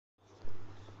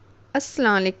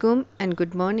Assalamu alaikum and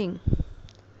good morning.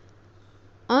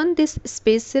 On this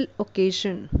special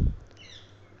occasion,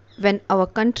 when our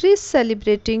country is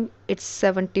celebrating its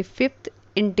 75th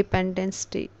Independence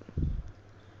Day,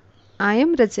 I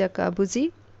am Razia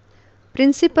Kabuji,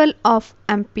 Principal of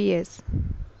MPS.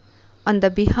 On the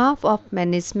behalf of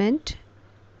management,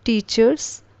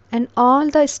 teachers, and all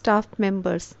the staff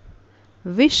members,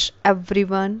 wish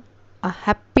everyone a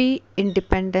happy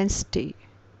Independence Day.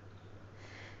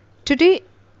 Today,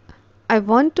 I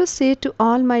want to say to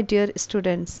all my dear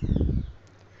students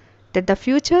that the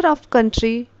future of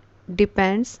country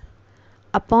depends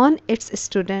upon its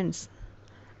students,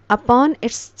 upon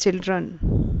its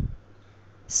children.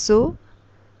 So,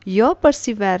 your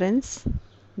perseverance,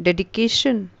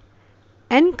 dedication,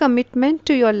 and commitment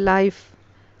to your life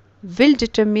will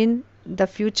determine the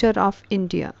future of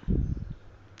India.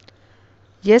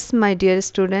 Yes, my dear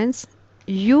students,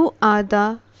 you are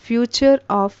the future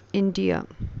of India.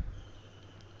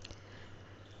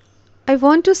 I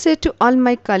want to say to all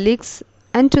my colleagues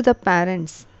and to the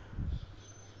parents,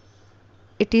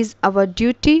 it is our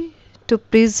duty to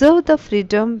preserve the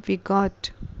freedom we got.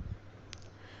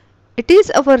 It is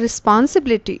our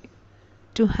responsibility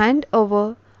to hand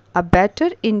over a better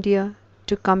India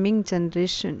to coming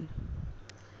generation.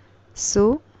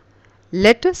 So,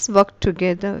 let us work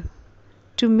together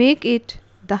to make it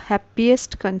the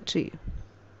happiest country.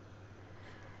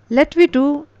 Let we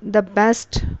do the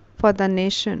best for the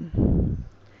nation.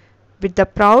 With the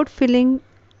proud feeling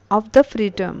of the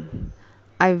freedom,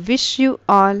 I wish you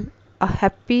all a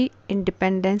happy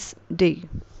Independence Day.